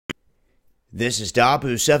This is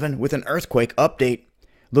Dabu7 with an earthquake update.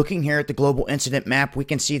 Looking here at the global incident map, we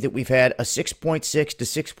can see that we've had a 6.6 to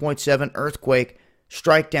 6.7 earthquake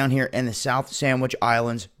strike down here in the South Sandwich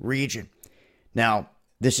Islands region. Now,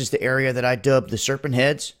 this is the area that I dubbed the Serpent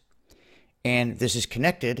Heads, and this is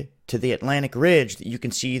connected to the Atlantic Ridge that you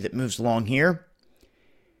can see that moves along here.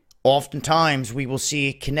 Oftentimes, we will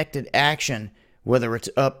see connected action, whether it's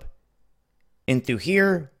up in through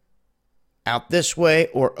here, out this way,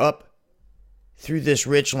 or up through this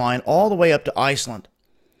ridge line all the way up to Iceland.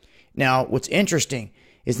 Now, what's interesting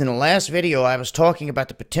is in the last video, I was talking about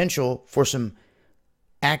the potential for some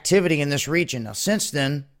activity in this region. Now, since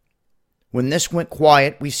then, when this went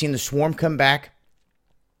quiet, we've seen the swarm come back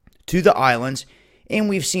to the islands, and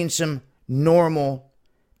we've seen some normal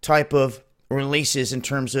type of releases in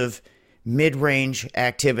terms of mid-range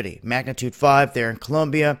activity. Magnitude 5 there in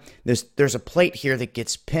Colombia. There's a plate here that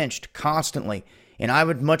gets pinched constantly, and I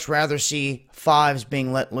would much rather see 5s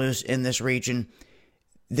being let loose in this region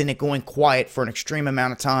than it going quiet for an extreme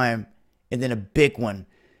amount of time and then a big one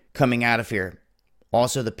coming out of here.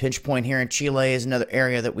 Also, the pinch point here in Chile is another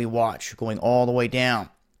area that we watch going all the way down.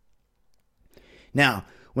 Now,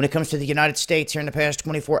 when it comes to the United States, here in the past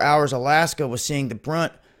 24 hours, Alaska was seeing the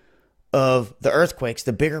brunt of the earthquakes,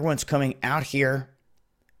 the bigger ones coming out here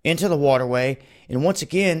into the waterway, and once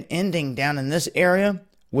again ending down in this area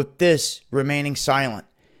with this remaining silent.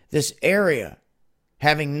 This area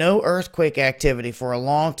having no earthquake activity for a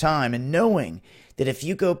long time, and knowing that if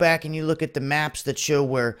you go back and you look at the maps that show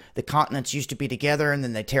where the continents used to be together and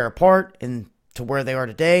then they tear apart and to where they are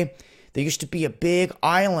today, there used to be a big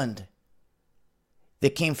island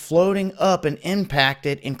that came floating up and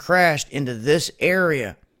impacted and crashed into this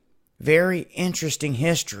area. Very interesting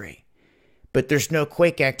history. But there's no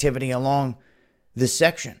quake activity along this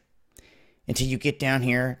section until you get down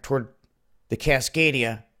here toward the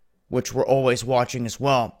Cascadia, which we're always watching as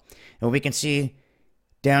well. And we can see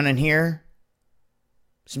down in here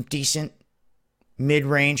some decent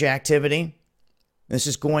mid-range activity. This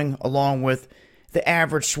is going along with the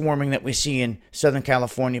average swarming that we see in Southern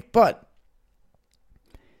California. But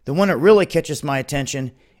the one that really catches my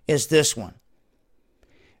attention is this one.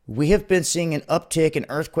 We have been seeing an uptick in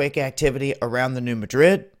earthquake activity around the New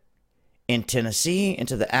Madrid, in Tennessee,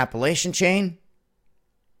 into the Appalachian chain.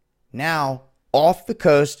 Now, off the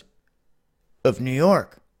coast of New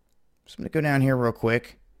York. So I'm going to go down here real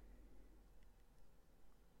quick.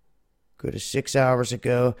 Go to 6 hours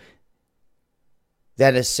ago.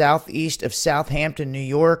 That is southeast of Southampton, New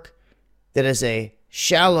York. That is a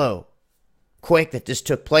shallow quake that just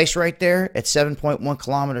took place right there at 7.1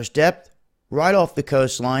 kilometers depth, right off the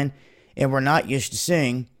coastline, and we're not used to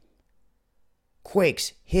seeing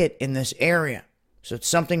quakes hit in this area. So it's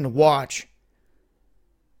something to watch.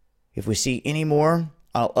 If we see any more,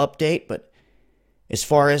 I'll update, but as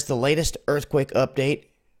far as the latest earthquake update,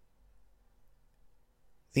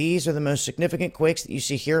 these are the most significant quakes that you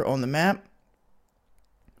see here on the map.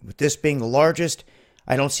 With this being the largest,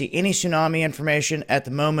 I don't see any tsunami information at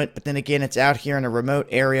the moment, but then again, it's out here in a remote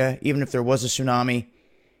area. Even if there was a tsunami,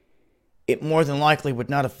 it more than likely would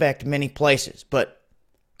not affect many places. But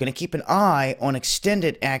going to keep an eye on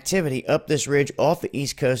extended activity up this ridge off the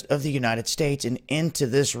east coast of the United States and into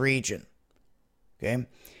this region. Okay?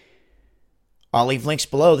 I'll leave links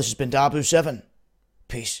below. This has been Dabu7.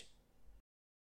 Peace.